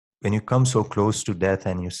when you come so close to death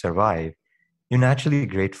and you survive, you're naturally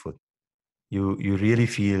grateful. You really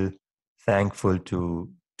feel thankful to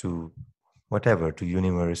whatever, to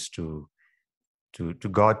universe, to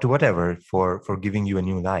God, to whatever, for giving you a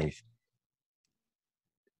new life.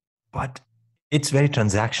 But it's very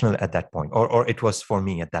transactional at that point, or it was for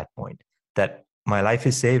me at that point, that my life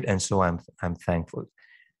is saved, and so I'm thankful.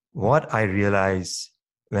 What I realized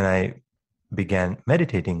when I began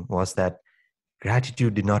meditating was that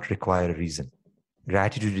gratitude did not require a reason.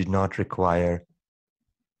 Gratitude did not require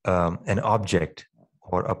an object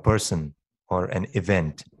or a person or an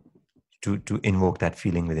event to invoke that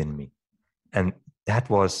feeling within me. And that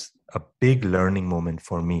was a big learning moment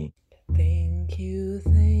for me. Thank you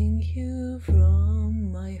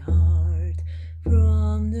from my heart,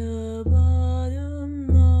 from the bottom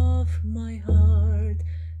of my heart.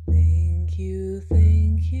 Thank you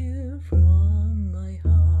from my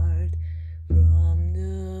heart, from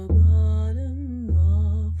the bottom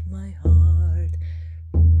of my heart.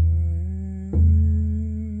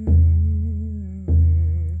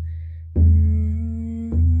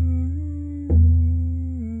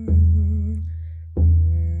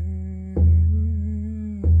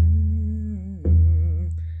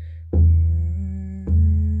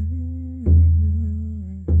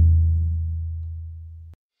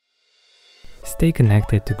 Stay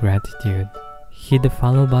connected to gratitude. Hit the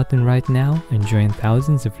follow button right now and join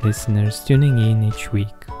thousands of listeners tuning in each week.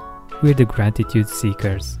 We're the Gratitude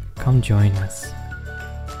Seekers. Come join us.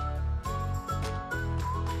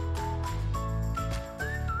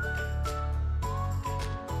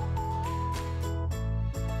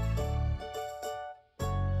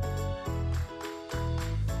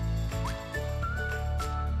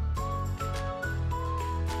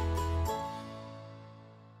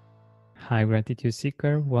 Hi, Gratitude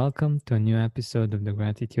Seeker. Welcome to a new episode of the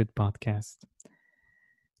Gratitude Podcast.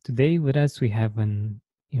 Today with us, we have an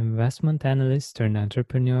investment analyst turned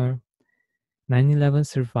entrepreneur, 9/11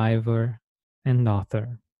 survivor, and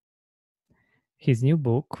author. His new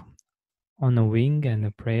book, On a Wing and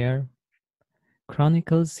a Prayer,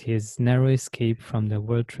 chronicles his narrow escape from the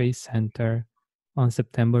World Trade Center on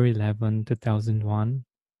September 11, 2001,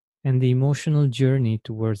 and the emotional journey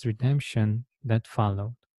towards redemption that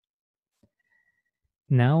followed.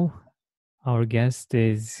 Now, our guest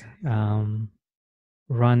is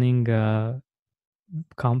running a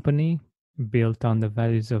company built on the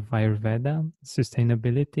values of Ayurveda,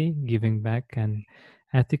 sustainability, giving back, and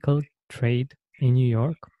ethical trade in New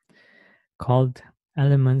York called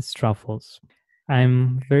Elements Truffles.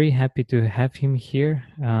 I'm very happy to have him here.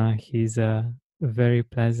 He's a very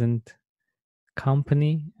pleasant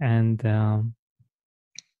company, and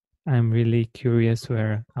I'm really curious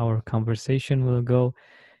where our conversation will go,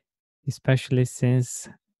 especially since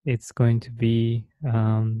it's going to be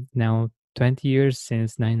now 20 years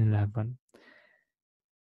since 9/11.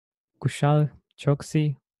 Kushal,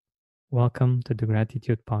 Choksi, welcome to the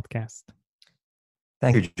Gratitude Podcast.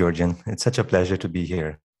 Thank you, Georgian. It's such a pleasure to be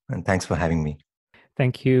here. And thanks for having me.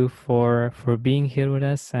 Thank you for being here with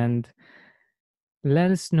us, and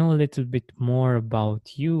let us know a little bit more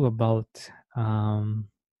about you, about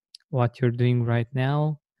what you're doing right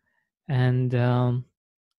now, and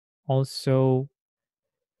also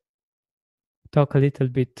talk a little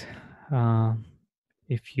bit, uh,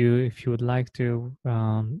 if you would like to,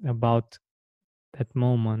 about that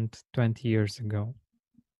moment 20 years ago.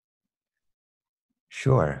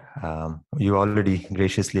 Sure. You already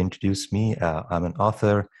graciously introduced me. I'm an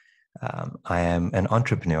author. I am an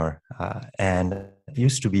entrepreneur, and I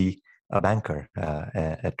used to be a banker,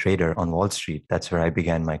 a trader on Wall Street. That's where I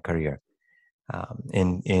began my career.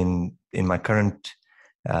 In my current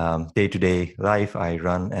day-to-day life, I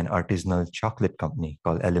run an artisanal chocolate company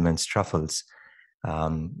called Elements Truffles,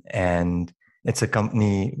 and it's a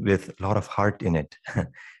company with a lot of heart in it.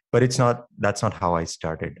 But it's not. That's not how I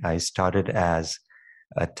started. I started as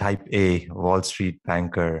a type A Wall Street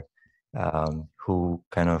banker who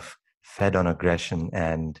kind of fed on aggression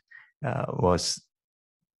and was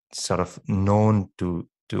sort of known to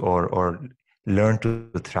or learned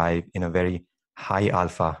to thrive in a very high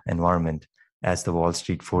alpha environment as the Wall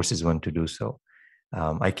Street forces one to do so.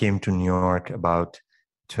 I came to New York about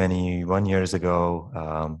 21 years ago,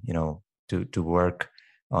 to work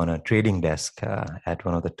on a trading desk at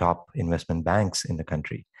one of the top investment banks in the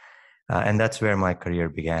country. And that's where my career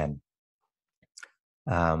began.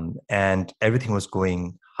 And everything was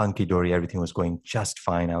going hunky-dory. Everything was going just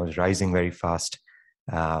fine. I was rising very fast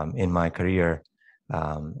in my career.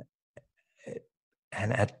 And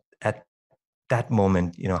at that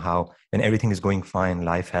moment, how when everything is going fine,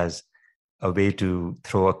 life has a way to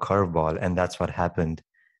throw a curveball. And that's what happened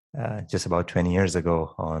just about 20 years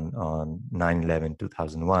ago on 9/11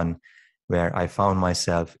 2001, where I found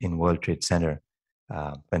myself in World Trade Center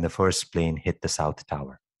when the first plane hit the South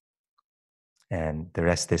Tower. And the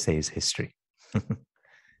rest, they say, is history.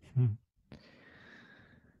 Hmm.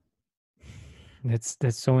 That's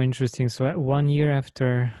so interesting. So 1 year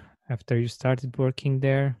after you started working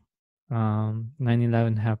there,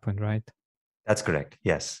 9/11 happened, right? That's correct.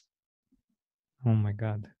 Yes. Oh my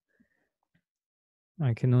God.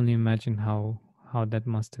 I can only imagine how that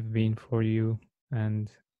must have been for you.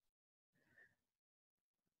 And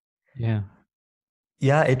yeah,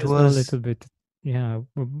 Yeah, let it us know a was. little bit. Yeah,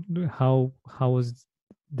 how was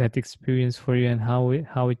that experience for you, and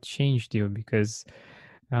how it changed you? Because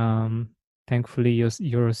um, thankfully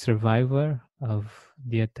you're a survivor of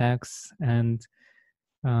the attacks, and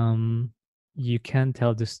um, you can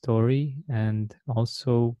tell the story. And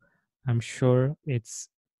also, I'm sure it's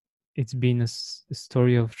been a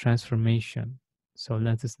story of transformation. So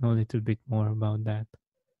let us know a little bit more about that.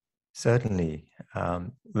 Certainly.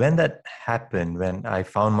 When that happened, when I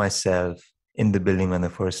found myself in the building when the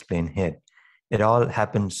first plane hit, it all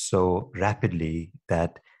happened so rapidly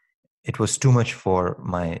that it was too much for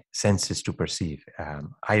my senses to perceive.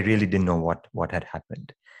 I really didn't know what had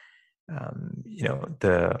happened.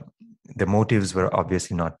 The motives were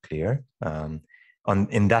obviously not clear.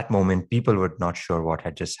 In that moment, people were not sure what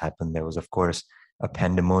had just happened. There was, of course, a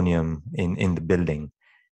pandemonium in the building,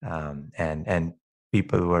 and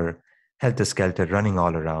people were helter skelter, running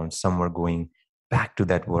all around. Some were going back to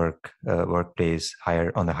that workplace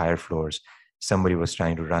higher on the higher floors. Somebody was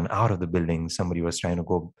trying to run out of the building. Somebody was trying to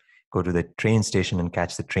go to the train station and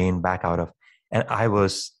catch the train back out of. And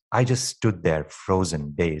I just stood there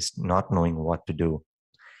frozen, dazed, not knowing what to do.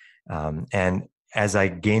 And as I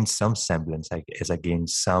gained some semblance, as I gained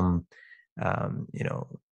some,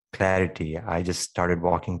 clarity, I just started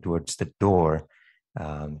walking towards the door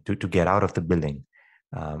to get out of the building.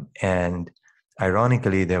 And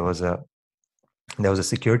ironically, there was a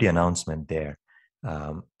security announcement there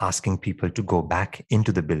asking people to go back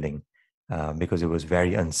into the building because it was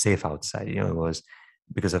very unsafe outside. It was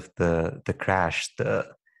because of the crash, the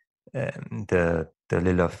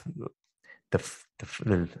little of the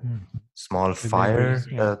little Mm. small The debris, fire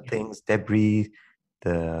yeah. things, debris,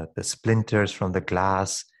 the splinters from the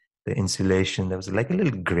glass, the insulation. There was like a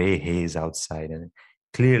little gray haze outside, and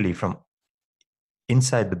clearly from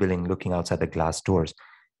inside the building, looking outside the glass doors,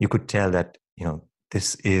 you could tell that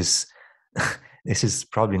this is this is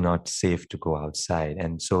probably not safe to go outside.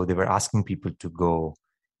 And so they were asking people to go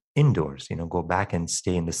indoors, go back and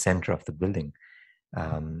stay in the center of the building.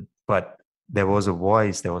 But there was a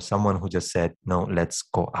voice, there was someone who just said, no, let's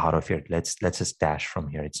go out of here. Let's just dash from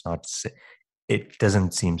here. It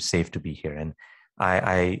doesn't seem safe to be here. And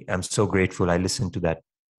I am so grateful. I listened to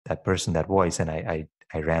that person, that voice, and I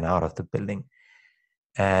ran out of the building.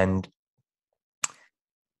 And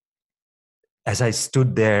as I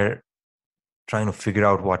stood there trying to figure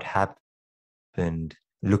out what happened,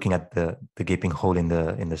 looking at the gaping hole in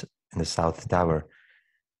the south tower,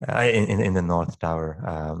 in the north tower,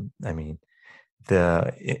 I mean,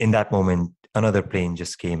 in that moment, another plane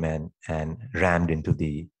just came and rammed into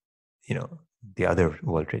the other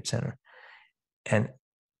World Trade Center. And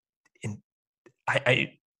in,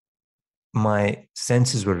 I my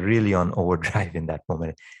senses were really on overdrive in that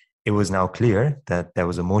moment. It was now clear that there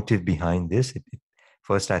was a motive behind this.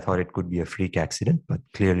 First, I thought it could be a freak accident, but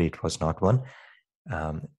clearly it was not one.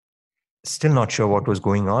 Um, Still not sure what was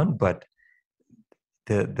going on, but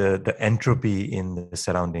the entropy in the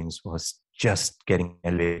surroundings was just getting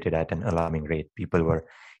elevated at an alarming rate. People were,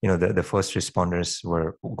 the first responders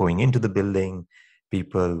were going into the building.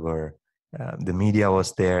 People were, the media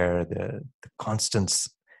was there. The constant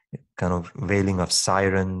kind of wailing of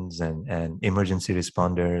sirens and emergency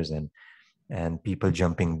responders and people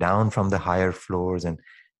jumping down from the higher floors, and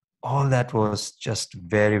all that was just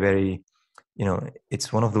very, very,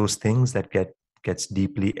 it's one of those things that gets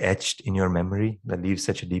deeply etched in your memory, that leaves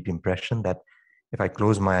such a deep impression that if I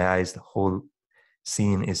close my eyes, the whole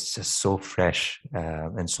scene is just so fresh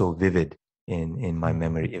and so vivid in my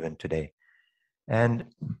memory even today. And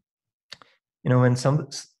when some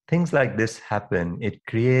things like this happen, it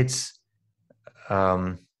creates,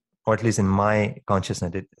 or at least in my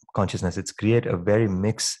consciousness, it's create a very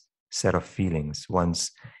mixed set of feelings.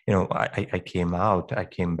 Once I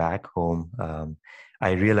came back home,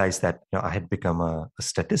 I realized that I had become a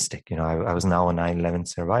statistic. I was now a 9/11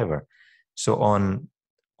 survivor. So on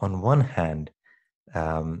one hand,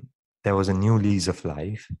 um, there was a new lease of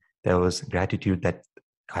life. There was gratitude that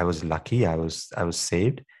I was lucky. I was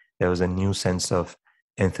saved. There was a new sense of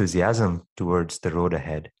enthusiasm towards the road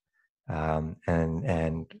ahead.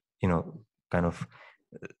 and kind of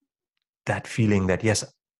that feeling that yes,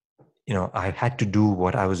 I had to do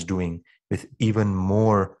what I was doing with even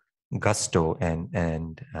more gusto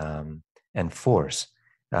and force.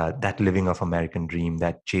 That living of American dream,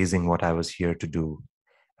 that chasing what I was here to do,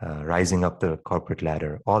 rising up the corporate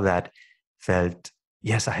ladder, all that felt,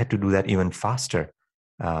 yes, I had to do that even faster,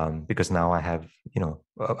 because now I have,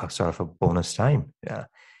 a sort of a bonus time. Yeah.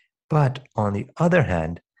 But on the other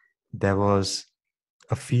hand, there was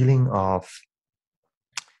a feeling of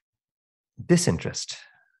disinterest,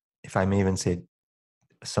 if I may even say,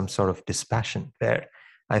 some sort of dispassion, where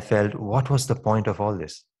I felt, what was the point of all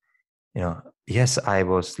this? Yes, I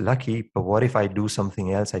was lucky, but what if I do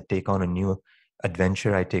something else? I take on a new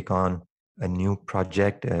adventure, I take on a new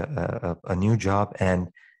project, a new job, and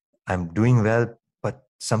I'm doing well, but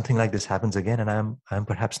something like this happens again, and I'm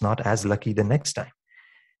perhaps not as lucky the next time.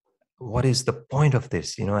 What is the point of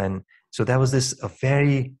this? And so there was this a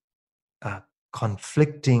very uh,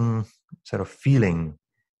 conflicting sort of feeling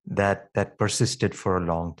that persisted for a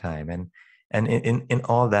long time, and in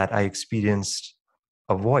all that I experienced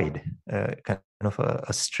a void, kind of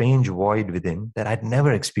a strange void within that I'd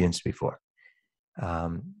never experienced before.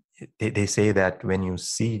 um, they say that when you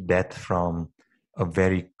see death from a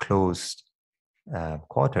very close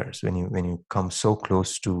quarters, when you come so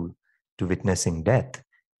close to witnessing death,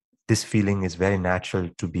 this feeling is very natural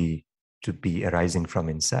to be arising from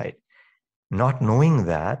inside. Not knowing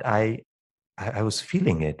that, I was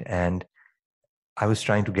feeling it, and I was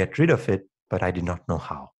trying to get rid of it, but I did not know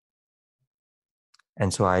how.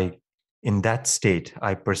 And so in that state,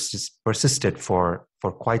 I persisted for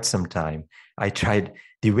quite some time. I tried.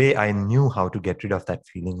 The way I knew how to get rid of that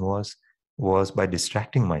feeling was by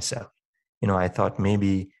distracting myself. I thought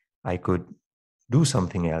maybe I could do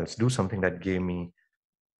something else, do something that gave me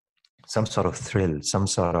some sort of thrill, some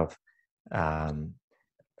sort of um,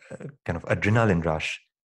 kind of adrenaline rush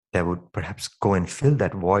that would perhaps go and fill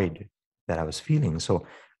that void that I was feeling. So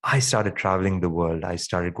I started traveling the world. I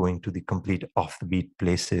started going to the complete off the beat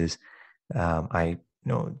places. I,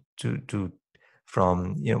 to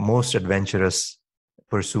from most adventurous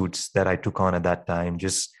pursuits that I took on at that time,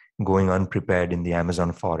 just going unprepared in the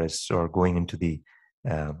Amazon forests, or going into the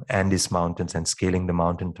Andes mountains and scaling the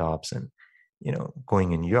mountaintops, and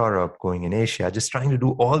going in Europe, going in Asia, just trying to do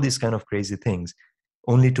all these kind of crazy things,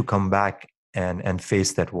 only to come back and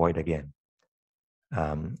face that void again.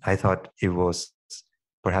 I thought it was,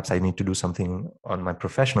 perhaps I need to do something on my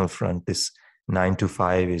professional front. This 9 to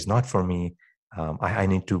 5 is not for me. I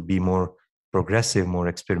need to be more progressive, more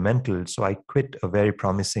experimental. So I quit a very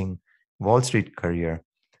promising Wall Street career,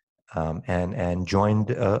 and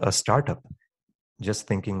joined a startup, just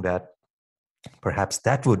thinking that perhaps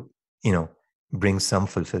that would, bring some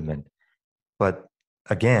fulfillment. But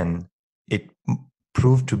again, it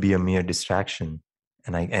proved to be a mere distraction,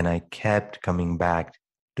 and I kept coming back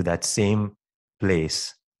to that same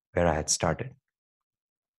place where I had started.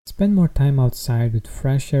 Spend more time outside with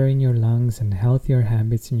fresh air in your lungs and healthier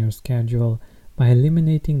habits in your schedule by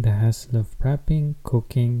eliminating the hassle of prepping,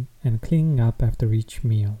 cooking, and cleaning up after each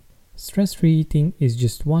meal. Stress-free eating is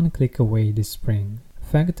just one click away this spring.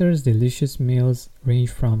 Factor's delicious meals range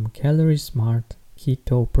from Calorie Smart,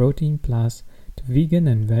 Keto, Protein Plus to vegan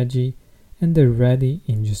and veggie, and they're ready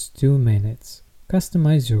in just 2 minutes.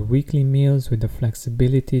 Customize your weekly meals with the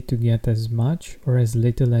flexibility to get as much or as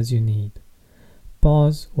little as you need.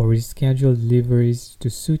 Pause or reschedule deliveries to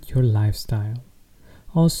suit your lifestyle.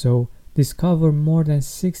 Also, discover more than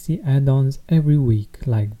 60 add-ons every week,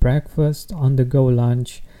 like breakfast, on-the-go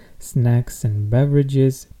lunch, snacks and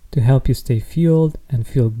beverages to help you stay fueled and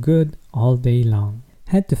feel good all day long.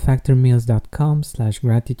 Head to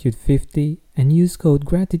factormeals.com/gratitude50 and use code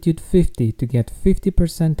gratitude50 to get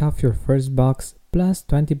 50% off your first box plus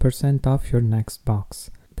 20% off your next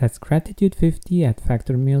box. That's gratitude50 at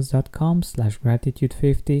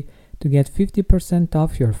factormeals.com/gratitude50 to get 50%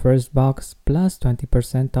 off your first box plus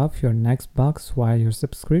 20% off your next box while your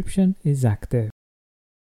subscription is active.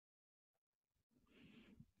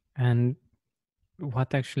 And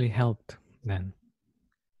what actually helped then?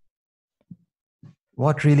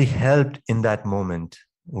 What really helped in that moment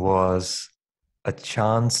was a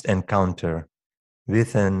chance encounter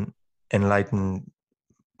with an enlightened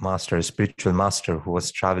master, a spiritual master who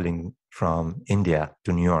was traveling from India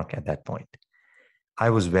to New York at that point. I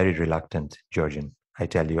was very reluctant, Georgian. I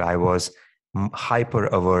tell you, I was hyper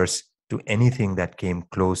averse to anything that came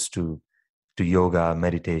close to yoga,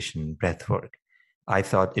 meditation, breath work. I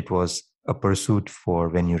thought it was a pursuit for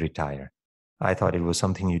when you retire. I thought it was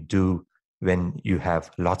something you do when you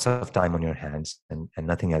have lots of time on your hands and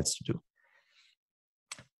nothing else to do.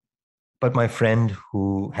 But my friend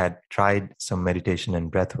who had tried some meditation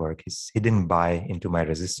and breath work, he didn't buy into my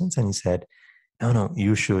resistance, and he said, "No, no,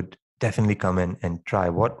 you should definitely come in and try.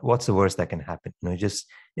 What's the worst that can happen?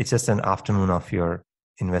 It's just an afternoon of your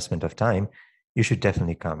investment of time. You should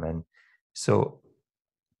definitely come." And so,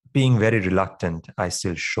 being very reluctant, I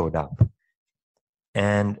still showed up.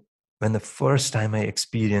 And when the first time I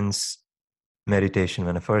experienced meditation,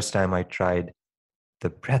 when the first time I tried the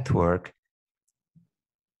breath work,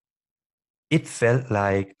 it felt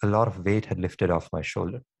like a lot of weight had lifted off my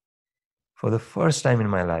shoulder. For the first time in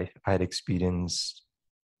my life, I had experienced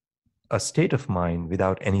a state of mind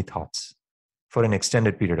without any thoughts for an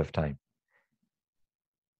extended period of time,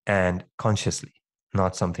 and consciously,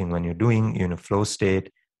 not something when you're doing, you're in a flow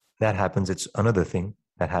state. That happens. It's another thing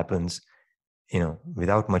that happens,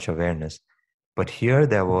 without much awareness. But here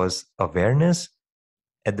there was awareness.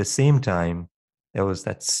 At the same time, there was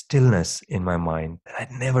that stillness in my mind that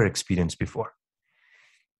I'd never experienced before.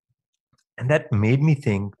 And that made me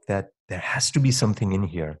think that there has to be something in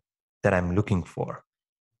here that I'm looking for,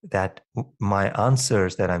 that my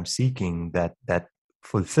answers that I'm seeking, that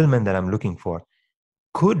fulfillment that I'm looking for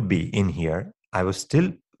could be in here. I was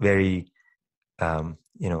still very,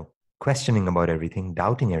 questioning about everything,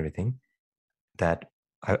 doubting everything, that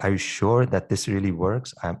are you sure that this really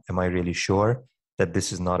works? Am I really sure that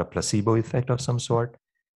this is not a placebo effect of some sort?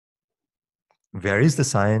 Where is the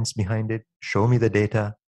science behind it? Show me the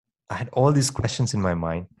data. I had all these questions in my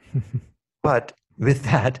mind. But with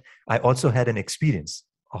that, I also had an experience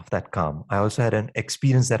of that calm. I also had an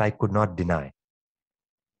experience that I could not deny.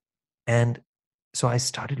 And so I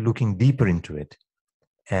started looking deeper into it.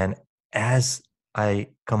 And as I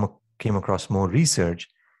came across more research,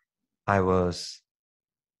 I was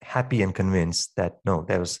happy and convinced that no,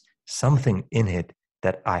 there was something in it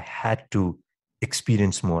that I had to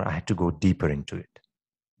experience more. I had to go deeper into it.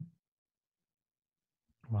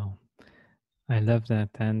 Wow, I love that,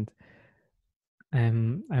 and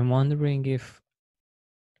I'm wondering if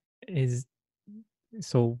is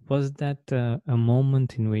so was that a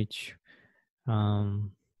moment in which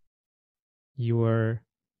um, you were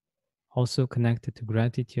also connected to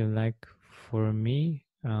gratitude? Like for me,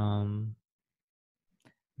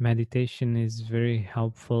 meditation is very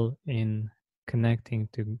helpful in connecting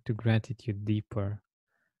to gratitude deeper.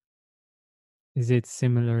 Is it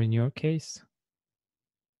similar in your case?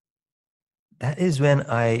 That is when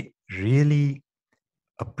I really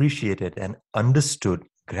appreciated and understood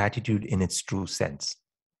gratitude in its true sense.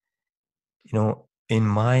 In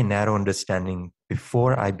my narrow understanding,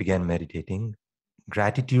 before I began meditating,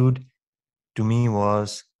 gratitude to me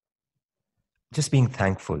was just being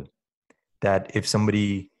thankful that if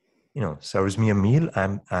somebody, serves me a meal,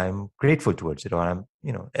 I'm grateful towards it, or I'm,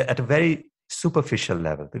 at a very superficial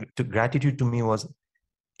level. Gratitude to me was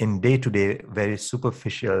in day to day, very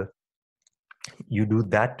superficial. You do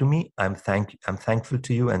that to me, I'm thankful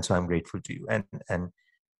to you, and so I'm grateful to you. And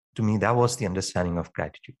to me, that was the understanding of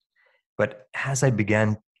gratitude. But as I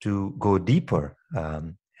began to go deeper,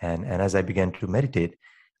 and as I began to meditate,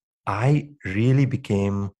 I really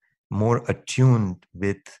became more attuned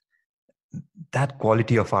with that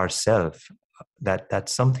quality of ourself,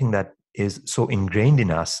 that's something that is so ingrained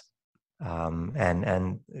in us,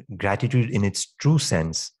 and gratitude in its true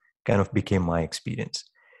sense kind of became my experience.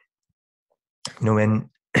 When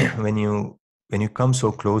when you when you come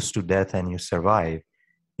so close to death and you survive,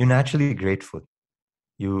 you're naturally grateful.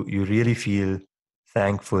 You really feel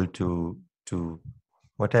thankful to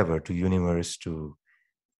whatever, to universe, to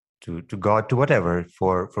God, to whatever,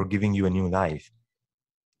 for giving you a new life.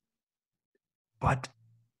 But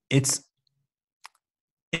it's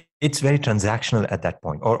it's very transactional at that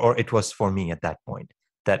point, or it was for me at that point,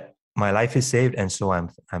 that my life is saved, and so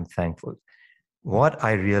I'm thankful. What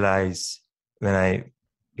I realized when I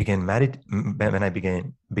began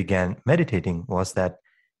meditating was that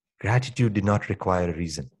gratitude did not require a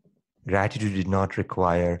reason. Gratitude did not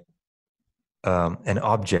require an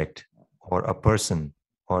object or a person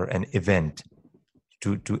or an event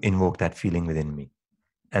to invoke that feeling within me.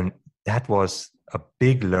 And that was a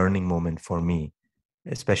big learning moment for me,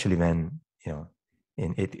 especially when,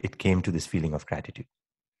 it came to this feeling of gratitude.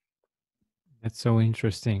 That's so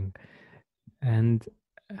interesting. And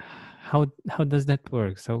how does that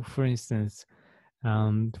work? So, for instance,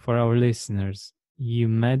 for our listeners, you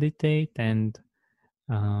meditate, and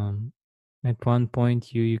um, at one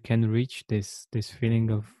point you can reach this feeling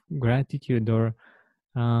of gratitude, or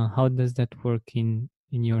how does that work in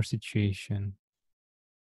your situation?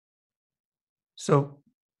 So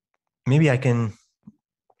maybe I can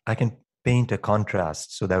paint a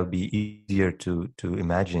contrast so that would be easier to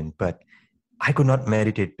imagine. But I could not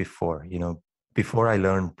meditate before. Before I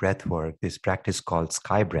learned breath work, this practice called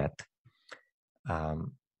sky breath,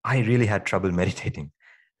 I really had trouble meditating,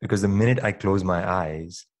 because the minute I close my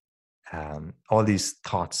eyes, all these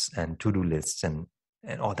thoughts and to-do lists and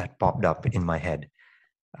all that popped up in my head,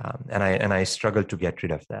 and I struggled to get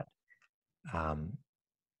rid of that. Um,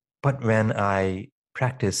 but when I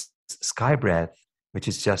practiced sky breath, which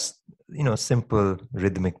is just simple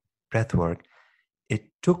rhythmic breath work, it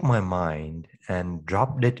took my mind and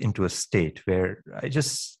dropped it into a state where I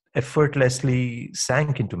just effortlessly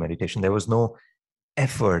sank into meditation. There was no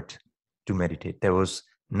effort to meditate. There was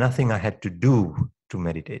nothing I had to do to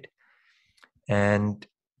meditate. And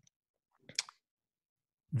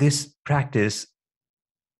this practice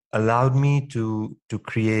allowed me to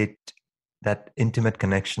create that intimate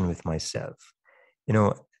connection with myself.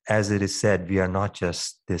 As it is said, we are not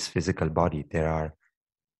just this physical body. There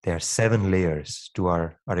are 7 layers to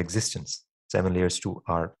our existence, 7 layers to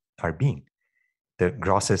our being. The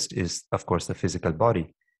grossest is, of course, the physical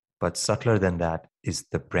body, but subtler than that is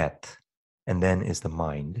the breath, and then is the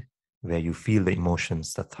mind, where you feel the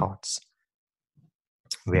emotions, the thoughts,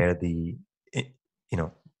 where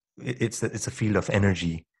it's a field of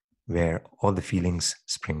energy where all the feelings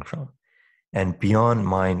spring from. And beyond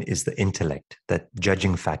mind is the intellect, that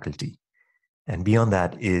judging faculty. And beyond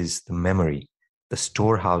that is the memory, the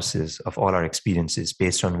storehouses of all our experiences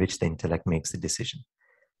based on which the intellect makes the decision.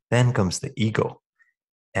 Then comes the ego.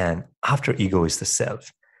 And after ego is the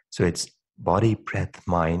self. So it's body, breath,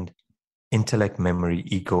 mind, intellect, memory,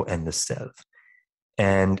 ego, and the self.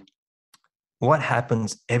 And what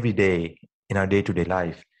happens every day in our day-to-day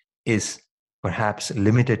life is perhaps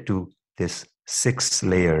limited to this 6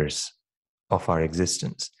 layers of our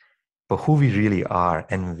existence. But who we really are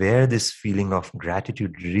and where this feeling of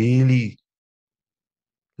gratitude really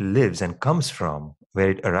lives and comes from, where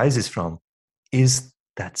it arises from, is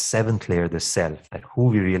that 7th layer, the self, that who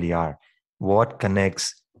we really are. What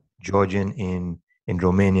connects Georgian in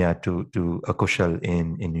Romania to a Kushal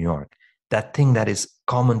in New York? That thing that is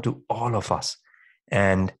common to all of us.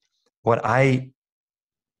 And what I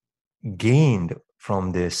gained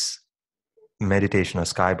from this meditation or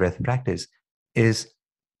sky breath practice is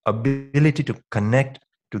ability to connect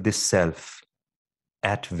to this self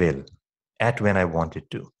at will, at when I wanted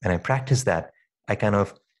to. And I practiced that. I kind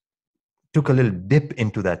of took a little dip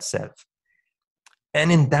into that self.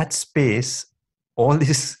 And in that space, all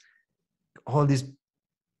this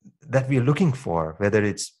that we are looking for, whether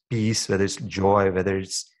it's peace, whether it's joy, whether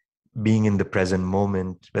it's being in the present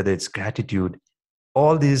moment, whether it's gratitude,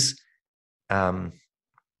 all these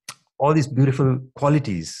beautiful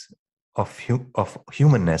qualities of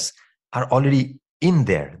humanness are already in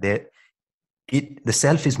there. The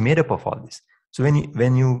self is made up of all this. So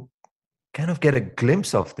when you kind of get a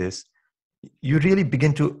glimpse of this, you really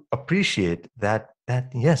begin to appreciate that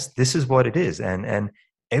yes, this is what it is, and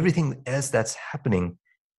everything else that's happening,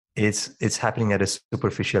 it's happening at a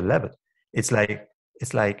superficial level. It's like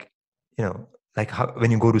like how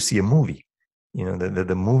when you go to see a movie,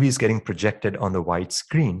 the movie is getting projected on the white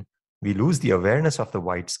screen. We lose the awareness of the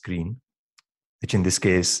white screen, which in this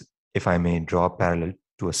case, if I may draw a parallel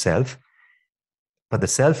to a self, but the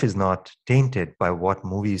self is not tainted by what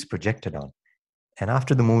movie is projected on. And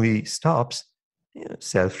after the movie stops,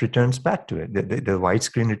 self returns back to it. The white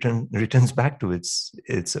screen returns back to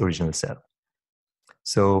its original self.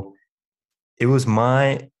 So it was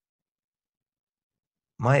my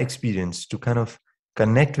experience to kind of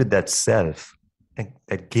connect with that self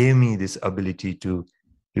that gave me this ability to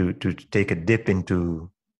take a dip into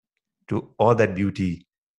all that beauty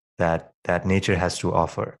that nature has to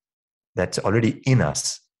offer, that's already in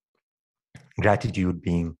us. Gratitude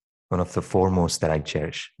being one of the foremost that I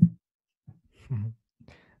cherish.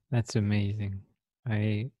 That's amazing.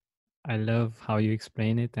 I love how you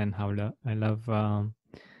explain it, and I love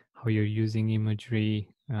how you're using imagery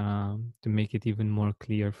to make it even more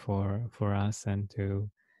clear for us, and to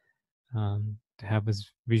have us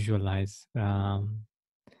visualize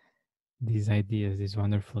these ideas, these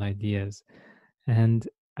wonderful ideas. And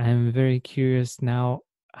I'm very curious now,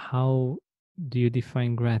 how do you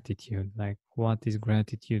define gratitude? Like, what is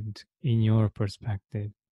gratitude in your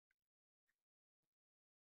perspective?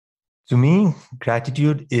 To me,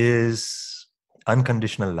 gratitude is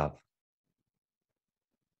unconditional love.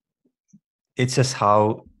 It's just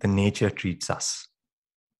how the nature treats us.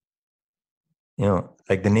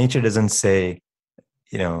 Like the nature doesn't say,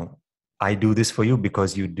 I do this for you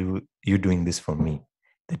because you're doing this for me.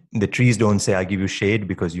 The trees don't say, I give you shade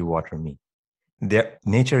because you water me.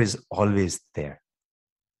 Nature is always there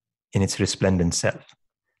in its resplendent self.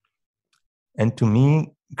 And to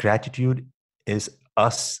me, gratitude is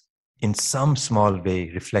us in some small way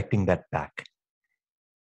reflecting that back.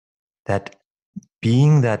 That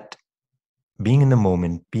being in the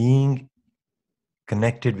moment, being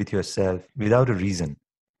connected with yourself without a reason,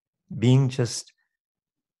 being just,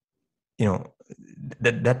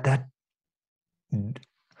 that that that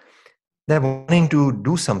that wanting to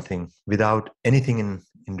do something without anything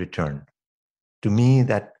in return. To me,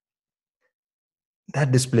 that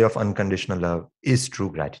display of unconditional love is true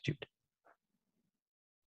gratitude.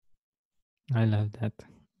 I love that.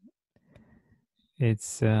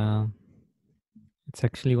 It's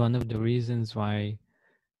actually one of the reasons why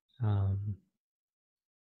um,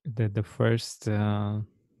 the first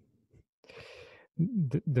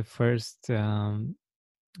the first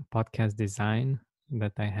podcast design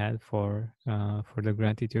that I had for the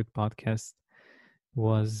gratitude podcast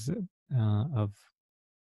was of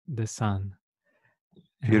the sun.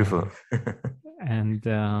 Beautiful. And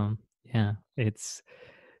yeah, it's,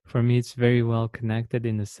 for me, it's very well connected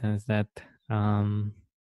in the sense that,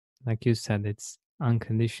 like you said, it's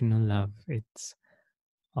unconditional love. It's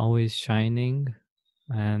always shining,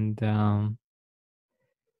 and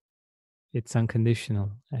it's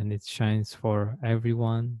unconditional, and it shines for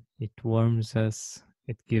everyone. It warms us,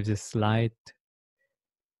 it gives us light,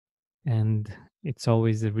 and it's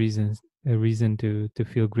always a reason to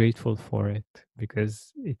feel grateful for it,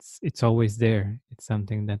 because it's always there. It's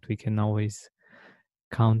something that we can always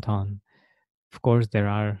count on. Of course, there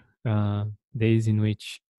are days in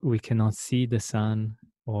which we cannot see the sun,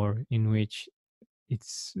 or in which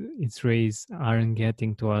its rays aren't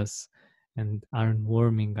getting to us and aren't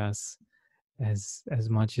warming us as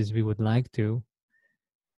much as we would like to.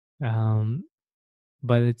 Um,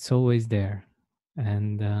 but it's always there,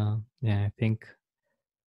 and yeah, I think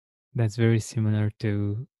that's very similar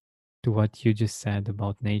to what you just said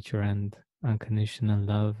about nature and unconditional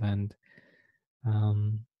love. And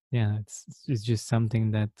yeah, it's just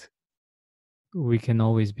something that we can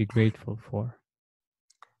always be grateful for.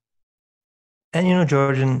 And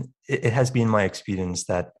Georgian, it has been my experience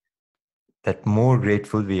that more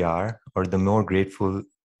grateful we are, or the more grateful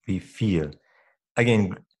we feel.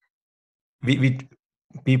 Again, we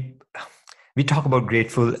we we talk about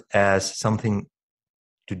grateful as something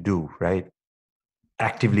to do, right?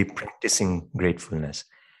 Actively practicing gratefulness.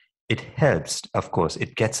 It helps, of course,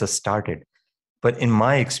 it gets us started. But in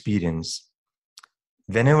my experience,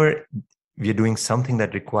 whenever we're doing something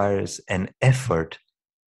that requires an effort,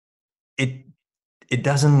 it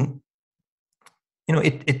doesn't,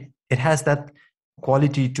 it has that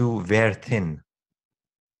quality to wear thin.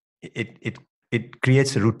 It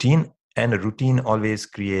creates a routine, and a routine always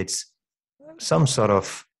creates some sort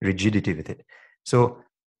of rigidity with it. So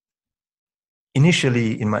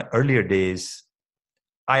initially, in my earlier days,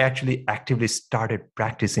 I actually actively started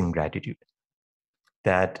practicing gratitude.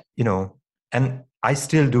 That, and I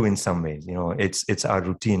still do in some ways. It's our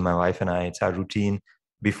routine. My wife and I, it's our routine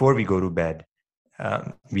before we go to bed.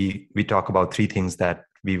 We talk about 3 things that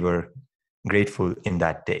we were grateful in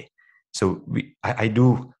that day. So I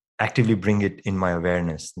do actively bring it in my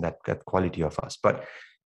awareness, that quality of us. But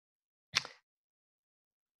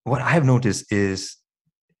what I've noticed is,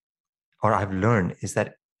 or I've learned, is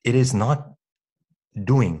that it is not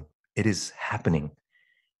doing, it is happening.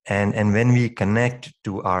 And when we connect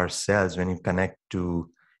to ourselves, when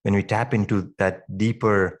we tap into that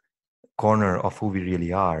deeper corner of who we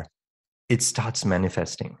really are, it starts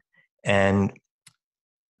manifesting. And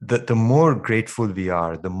the more grateful we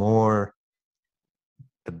are, the more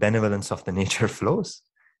the benevolence of the nature flows.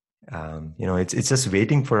 It's just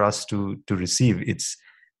waiting for us to receive. It's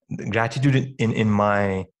gratitude in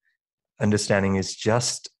my understanding is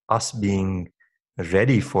just us being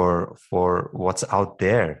ready for what's out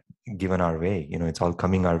there given our way. It's all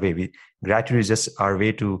coming our way. Gratitude is just our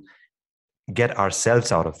way to get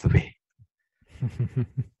ourselves out of the way.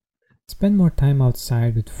 Spend more time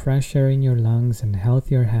outside with fresh air in your lungs and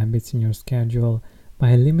healthier habits in your schedule by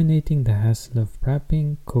eliminating the hassle of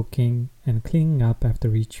prepping, cooking, and cleaning up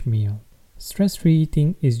after each meal. Stress-free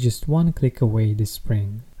eating is just one click away this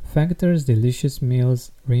spring. Factor's delicious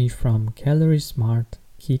meals range from Calorie Smart,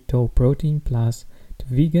 Keto, Protein Plus to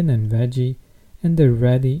vegan and veggie, and they're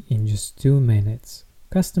ready in just 2 minutes.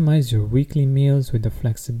 Customize your weekly meals with the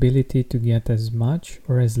flexibility to get as much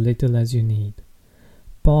or as little as you need.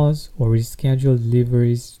 Pause or reschedule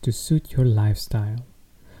deliveries to suit your lifestyle.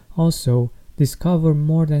 Also, discover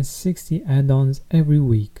more than 60 add-ons every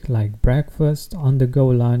week, like breakfast, on-the-go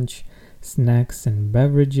lunch, snacks and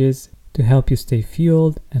beverages to help you stay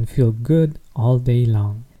fueled and feel good all day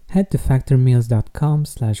long. Head to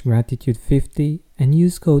factormeals.com/gratitude50 and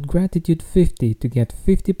use code gratitude50 to get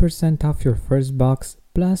 50% off your first box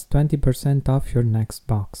plus 20% off your next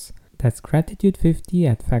box. That's gratitude50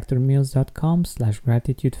 at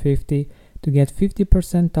factormeals.com/gratitude50 to get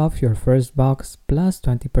 50% off your first box plus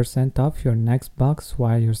 20% off your next box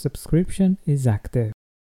while your subscription is active.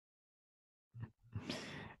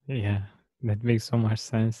 Yeah, that makes so much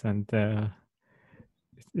sense, and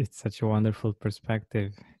it's such a wonderful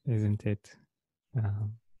perspective, isn't it?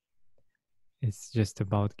 Um, it's just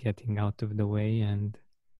about getting out of the way and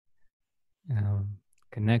um,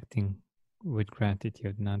 connecting with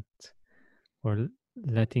gratitude, not or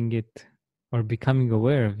letting it or becoming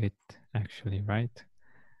aware of it, actually, right?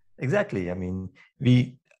 Exactly. I mean,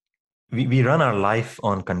 we run our life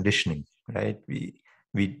on conditioning, right?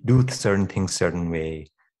 We do certain things certain way.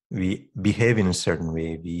 We behave in a certain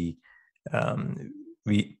way. Um,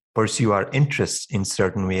 we pursue our interests in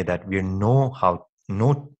certain way that we know how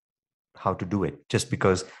to do it, just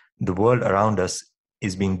because the world around us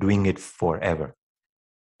is being doing it forever.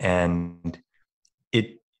 And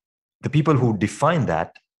it the people who define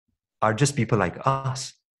that are just people like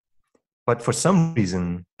us. But for some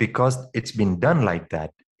reason, because it's been done like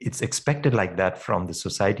that, it's expected like that from the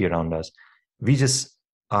society around us, we just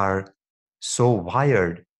are so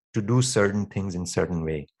wired to do certain things in certain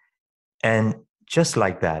way. And just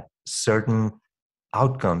like that, certain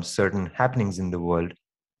outcomes, certain happenings in the world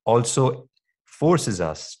also forces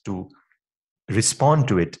us to respond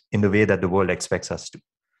to it in the way that the world expects us to.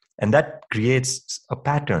 And that creates a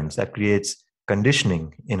patterns, that creates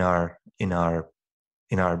conditioning in our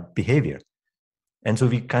behavior. And so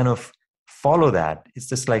we kind of follow that. It's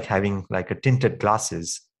just like having like a tinted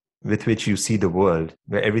glasses with which you see the world,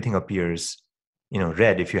 where everything appears,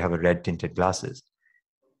 red if you have a red tinted glasses.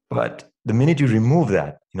 But the minute you remove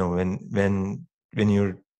that, when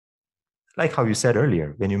you're, like how you said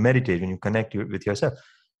earlier, when you meditate, when you connect with yourself,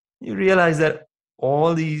 you realize that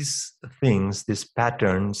all these things, these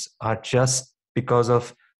patterns, are just because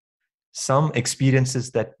of some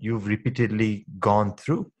experiences that you've repeatedly gone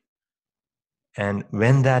through. And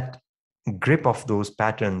when that grip of those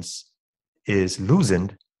patterns is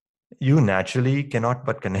loosened, you naturally cannot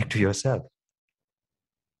but connect to yourself.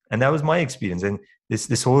 And that was my experience. And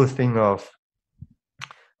this whole thing of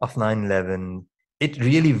 9/11, it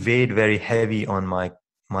really weighed very heavy on my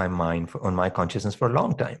mind, on my consciousness for a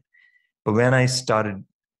long time. But when I started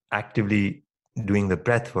actively doing the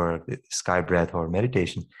breath work, the sky breath or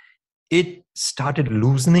meditation, it started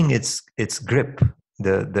loosening its grip.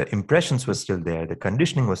 The impressions were still there, the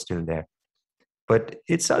conditioning was still there, but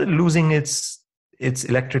it started losing its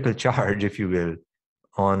electrical charge, if you will,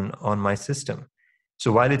 on my system.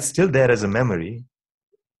 So while it's still there as a memory,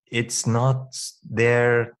 it's not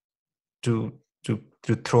there to to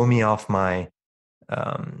throw me off my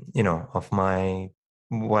of my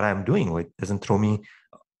what I'm doing. It doesn't throw me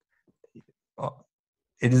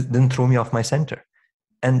didn't throw me off my center.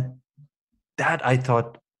 And that, I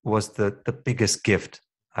thought, was the biggest gift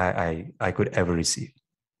I could ever receive.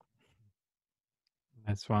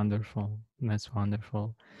 That's wonderful. That's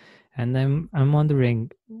wonderful. And I'm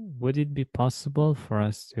wondering, would it be possible for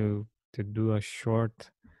us to do a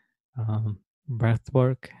short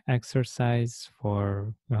breathwork exercise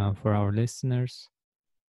for our listeners?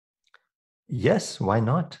 Yes, why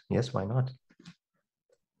not? Yes, why not?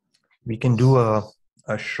 We can do a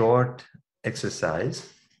short exercise.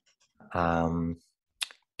 Can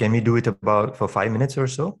we do it about for 5 minutes or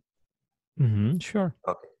so? Sure.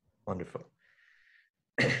 Okay, wonderful.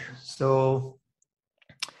 So,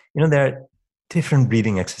 there are different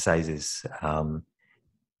breathing exercises.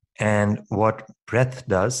 And what breath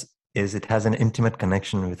does is it has an intimate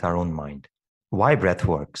connection with our own mind. Why breath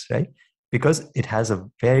works, right? Because it has a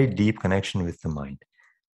very deep connection with the mind.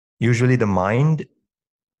 Usually the mind,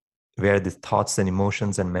 where the thoughts and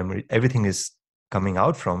emotions and memory, everything is coming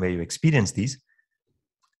out from, where you experience these,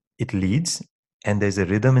 it leads, and there's a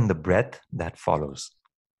rhythm in the breath that follows,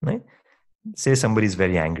 right? Say somebody is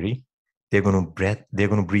very angry, they're going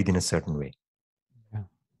to breathe in a certain way. Yeah.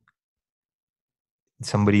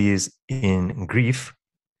 Somebody is in grief,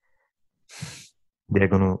 they're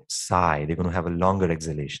going to sigh, they're going to have a longer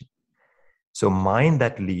exhalation. So mind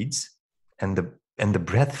that leads, and the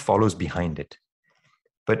breath follows behind it.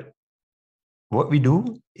 But what we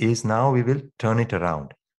do is now we will turn it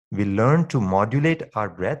around. We learn to modulate our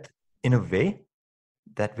breath in a way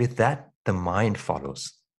that with that, the mind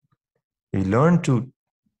follows. We learn to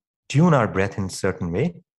tune our breath in a certain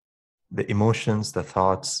way. The emotions, the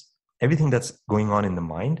thoughts, everything that's going on in the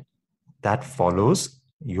mind, that follows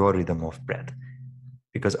your rhythm of breath.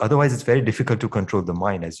 because otherwise it's very difficult to control the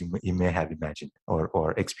mind, as you may have imagined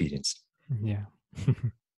or experienced. Yeah.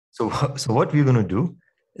 So, so what we're going to do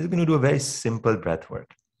is we're going to do a very simple breath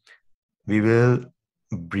work. We will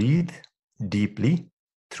breathe deeply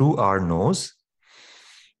through our nose,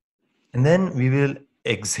 and then we will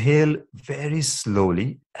exhale very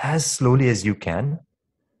slowly, as slowly as you can,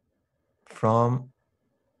 from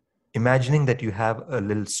imagining that you have a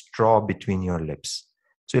little straw between your lips.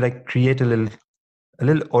 So you like create a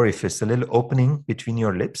little orifice, a little opening between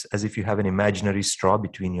your lips, as if you have an imaginary straw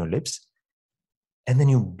between your lips. And then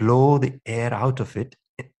you blow the air out of it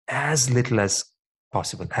as little as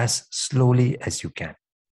possible, as slowly as you can.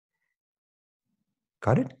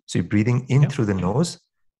 Got it? So you're breathing in Yep. through the nose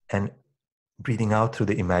and breathing out through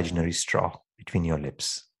the imaginary straw between your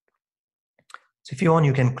lips. So if you want,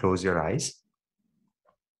 you can close your eyes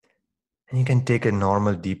and you can take a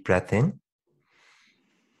normal deep breath in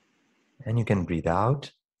and you can breathe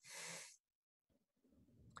out.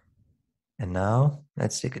 And now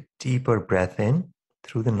let's take a deeper breath in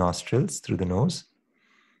through the nostrils, through the nose,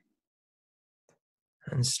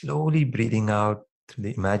 and slowly breathing out through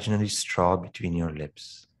the imaginary straw between your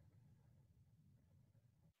lips.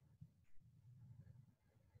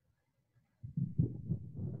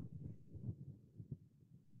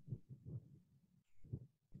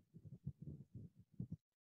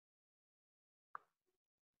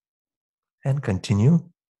 And continue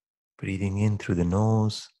breathing in through the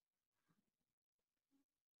nose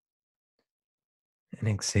and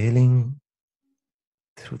exhaling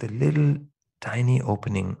through the little tiny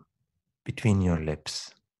opening between your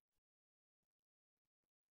lips.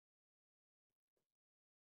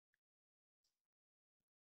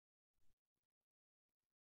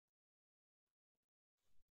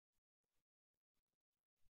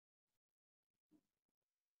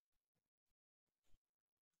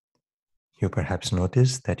 You perhaps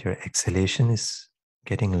notice that your exhalation is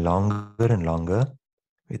getting longer and longer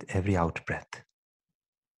with every out breath.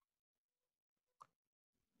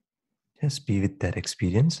 Just be with that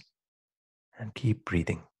experience and keep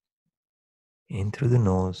breathing in through the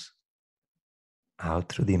nose, out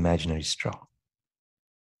through the imaginary straw.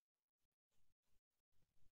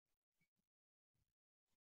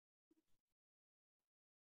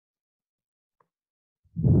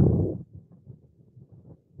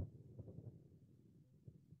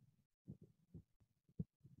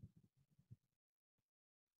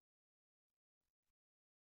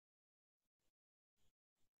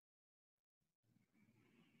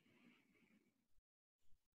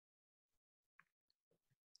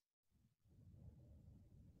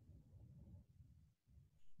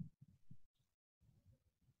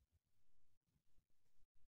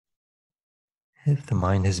 If the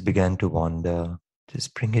mind has begun to wander,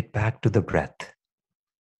 just bring it back to the breath.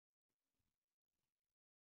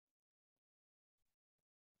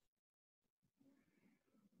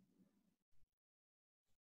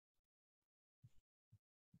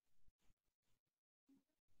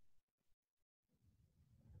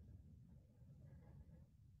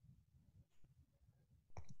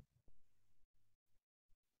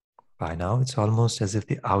 By now, it's almost as if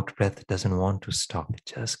the out breath doesn't want to stop, it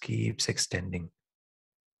just keeps extending.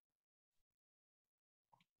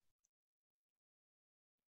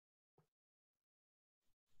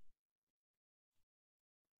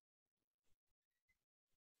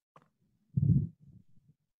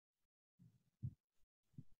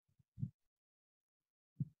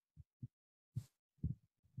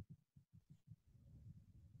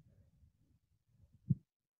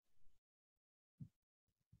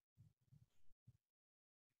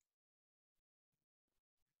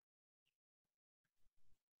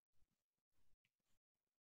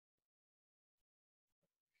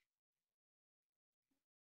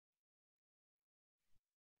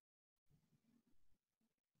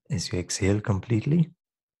 As you exhale completely,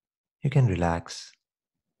 you can relax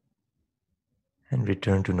and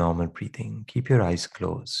return to normal breathing. Keep your eyes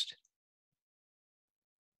closed.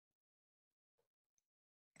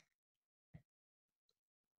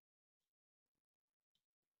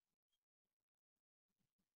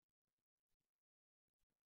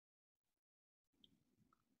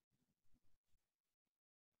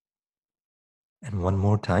 And one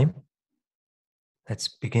more time, let's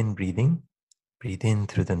begin breathing. Breathe in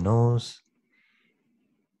through the nose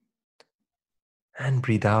and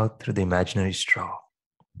breathe out through the imaginary straw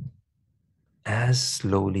as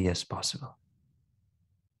slowly as possible.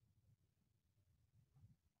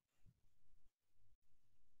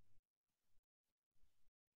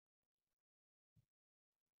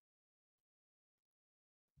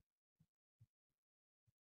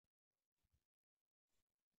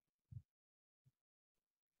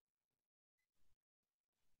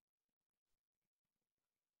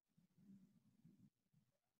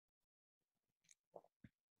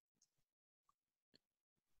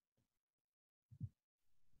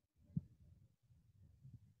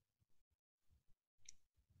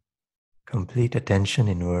 complete attention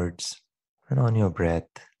inwards and on your breath.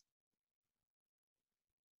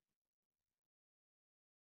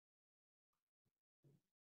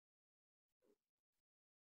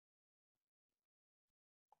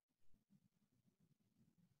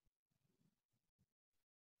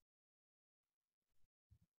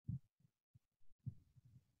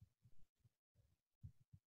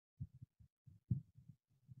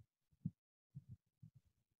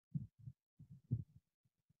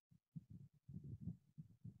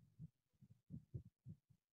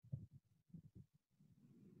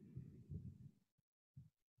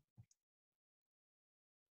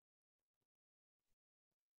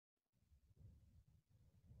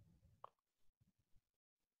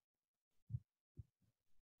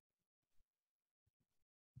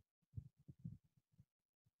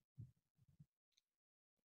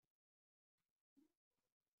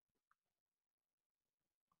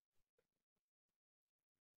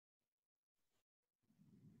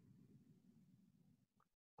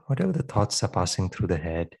 Whatever the thoughts are passing through the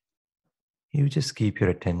head, you just keep your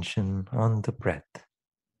attention on the breath.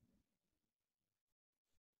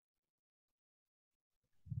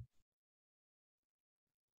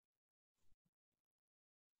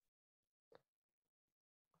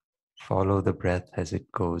 Follow the breath as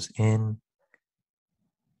it goes in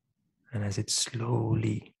and as it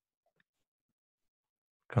slowly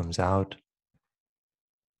comes out.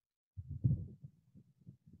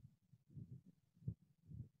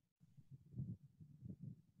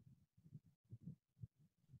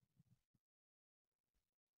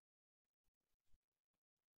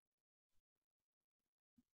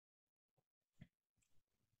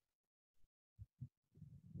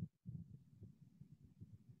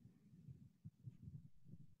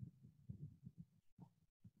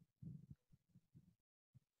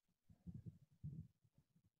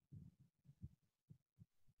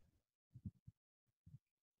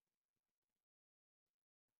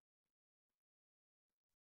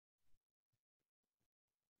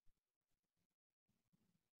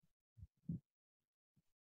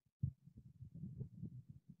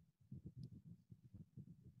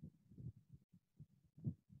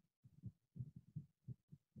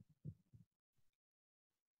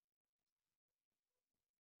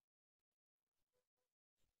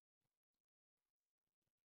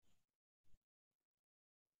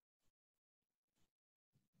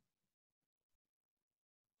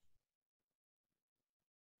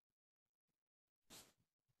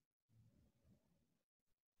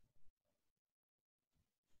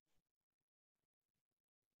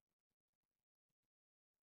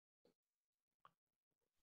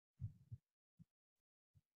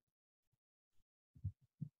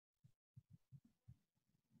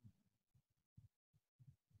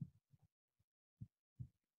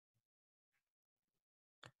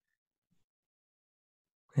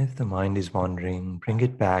 If the mind is wandering, bring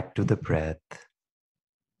it back to the breath.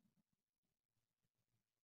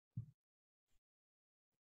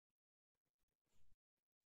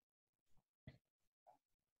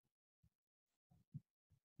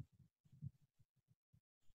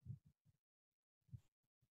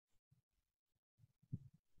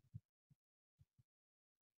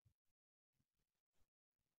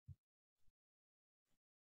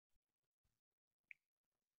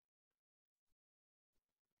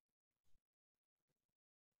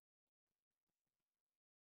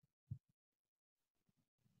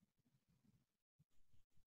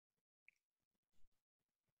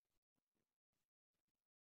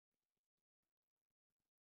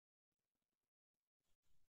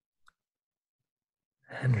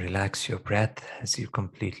 And relax your breath as you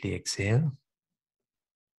completely exhale.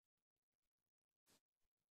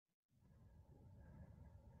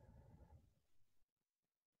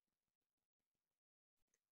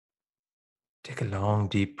 Take a long,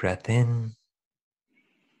 deep breath in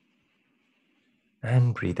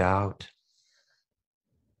and breathe out.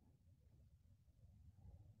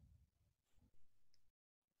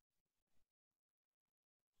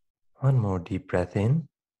 One more deep breath in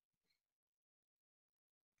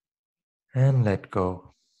and let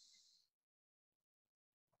go.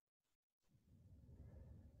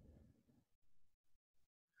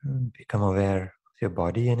 And become aware of your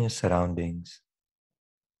body and your surroundings.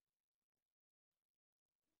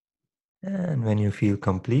 And when you feel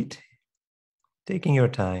complete, taking your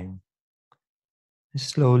time,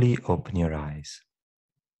 slowly open your eyes.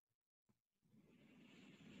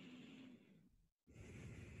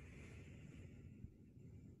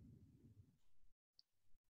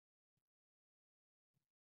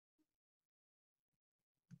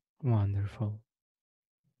 Wonderful.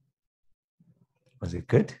 Was it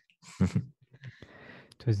good?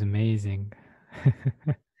 It was amazing.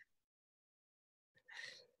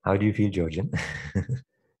 How do you feel, Georgian?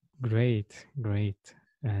 Great, great.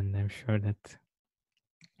 And I'm sure that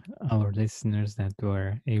our listeners that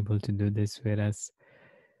were able to do this with us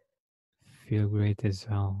feel great as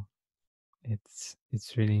well. It's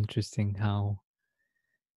really interesting how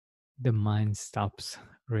the mind stops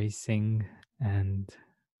racing and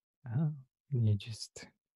you just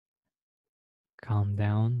calm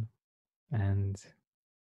down and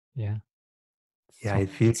yeah, Yeah, so it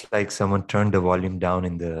feels like someone turned the volume down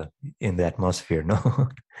in the atmosphere, no?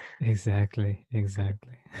 exactly,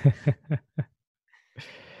 exactly.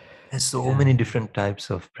 There's so many Yeah, different types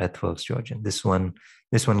of breath works, Georgian. This one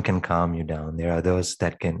can calm you down. There are those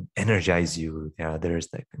that can energize you. There are others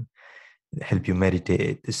that can help you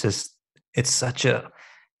meditate. It's such a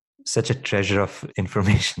treasure of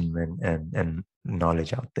information and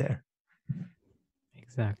knowledge out there.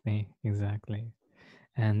 exactly, exactly.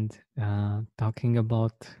 And talking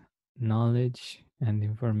about knowledge and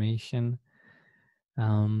information,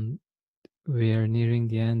 um, we are nearing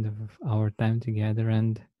the end of our time together,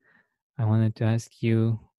 and I wanted to ask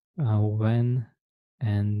you when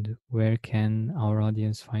and where can our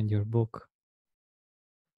audience find your book?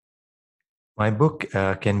 My book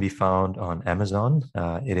can be found on Amazon.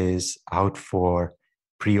 It is out for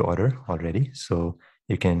pre-order already, so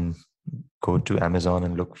you can go to Amazon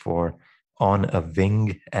and look for On a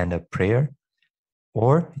Wing and a Prayer,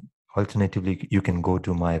 or alternatively, you can go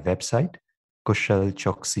to my website,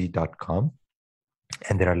 kushalchoksi.com,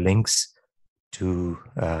 and there are links to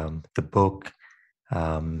the book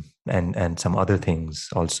and some other things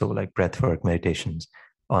also like breathwork meditations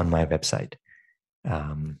on my website.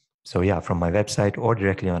 So yeah, from my website or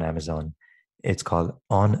directly on Amazon, it's called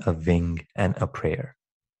On a Wing and a Prayer.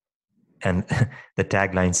 And the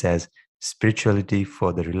tagline says, spirituality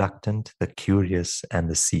for the reluctant, the curious, and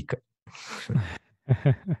the seeker.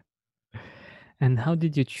 And how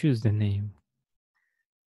did you choose the name?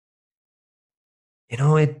 You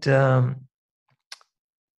know, it I've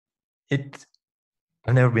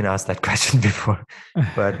never been asked that question before,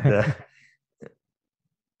 but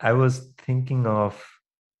I was thinking of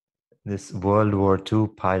this World War II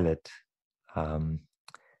pilot, um,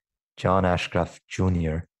 John Ashcroft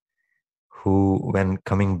Jr., who, when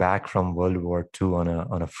coming back from World War II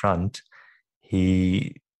on a front,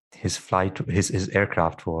 he his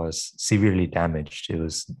aircraft was severely damaged. It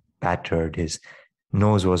was battered. His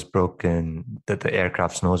nose was broken. The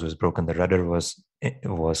aircraft's nose was broken. The rudder was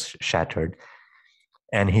shattered,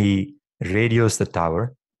 and he radios the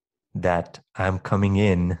tower that I'm coming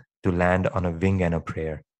in to land on a wing and a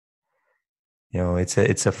prayer.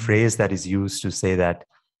 It's a phrase that is used to say that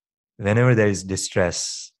whenever there is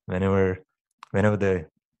distress, whenever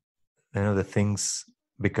the things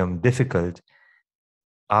become difficult,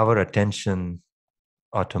 our attention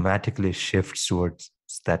automatically shifts towards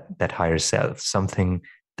that higher self, something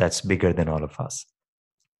that's bigger than all of us.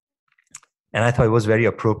 And I thought it was very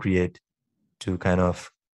appropriate to kind of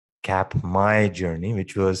cap my journey,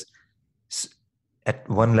 which was at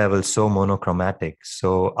one level so monochromatic,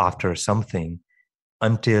 so after something,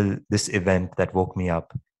 until this event that woke me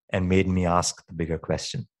up and made me ask the bigger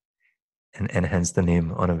question. And hence the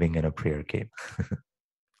name On a Wing and a Prayer came.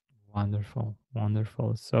 Wonderful,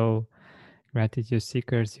 wonderful. So, gratitude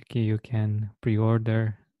seekers, you can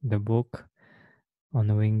pre-order the book On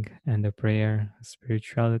the Wing and the Prayer,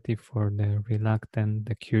 Spirituality for the Reluctant,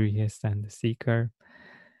 the Curious, and the Seeker.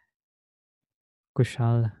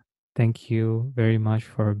 Kushal, thank you very much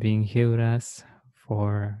for being here with us,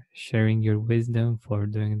 for sharing your wisdom, for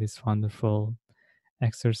doing this wonderful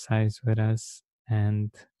exercise with us,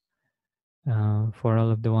 and for all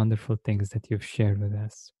of the wonderful things that you've shared with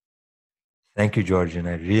us. Thank you, George. And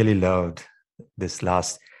I really loved this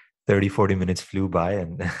last 30, 40 minutes flew by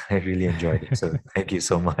and I really enjoyed it. So thank you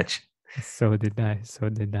so much. So did I. So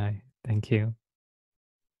did I. Thank you.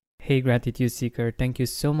 Hey, Gratitude Seeker, thank you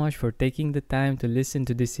so much for taking the time to listen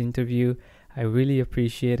to this interview. I really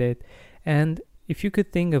appreciate it. And if you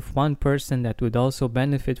could think of one person that would also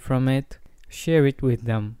benefit from it, share it with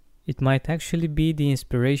them. It might actually be the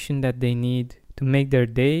inspiration that they need to make their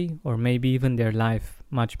day or maybe even their life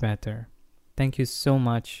much better. Thank you so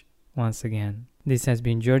much once again. This has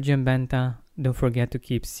been Georgian Benta. Don't forget to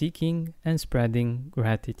keep seeking and spreading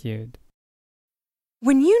gratitude.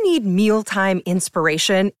 When you need mealtime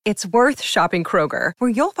inspiration, it's worth shopping Kroger, where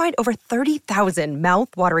you'll find over 30,000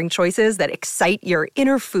 mouth-watering choices that excite your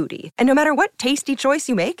inner foodie. And no matter what tasty choice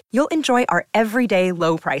you make, you'll enjoy our everyday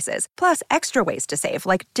low prices, plus extra ways to save,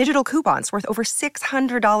 like digital coupons worth over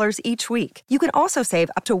 $600 each week. You can also save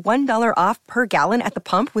up to $1 off per gallon at the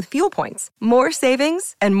pump with fuel points. More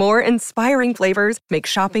savings and more inspiring flavors make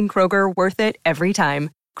shopping Kroger worth it every time.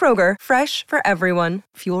 Kroger, fresh for everyone.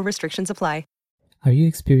 Fuel restrictions apply. Are you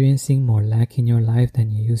experiencing more lack in your life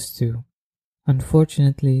than you used to?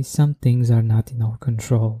 Unfortunately, some things are not in our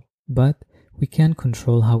control, but we can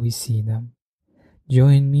control how we see them.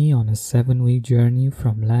 Join me on a 7-week journey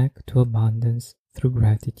from lack to abundance through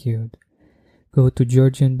gratitude. Go to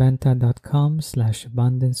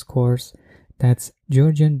georgianbenta.com/abundance course. That's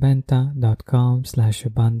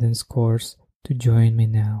georgianbenta.com/abundance course to join me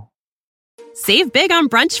now. Save big on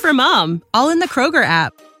brunch for mom, all in the Kroger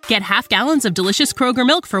app. Get half gallons of delicious Kroger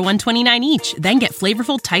milk for $1.29 each. Then get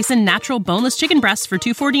flavorful Tyson natural boneless chicken breasts for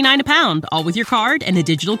 $2.49 a pound, all with your card and a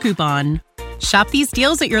digital coupon. Shop these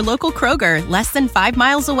deals at your local Kroger, less than 5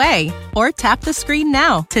 miles away. Or tap the screen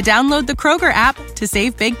now to download the Kroger app to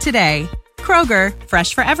save big today. Kroger,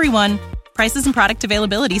 fresh for everyone. Prices and product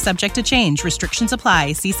availability subject to change. Restrictions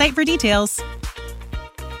apply. See site for details.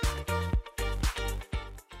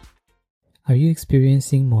 Are you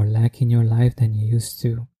experiencing more lack in your life than you used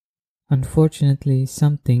to? Unfortunately,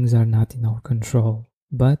 some things are not in our control,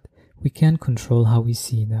 but we can control how we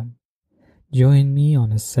see them. Join me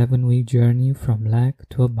on a 7-week journey from lack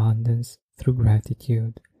to abundance through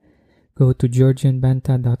gratitude. Go to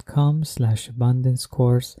georgianbenta.com/abundance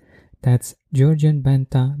course. That's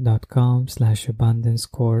georgianbenta.com/abundance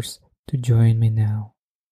course to join me now.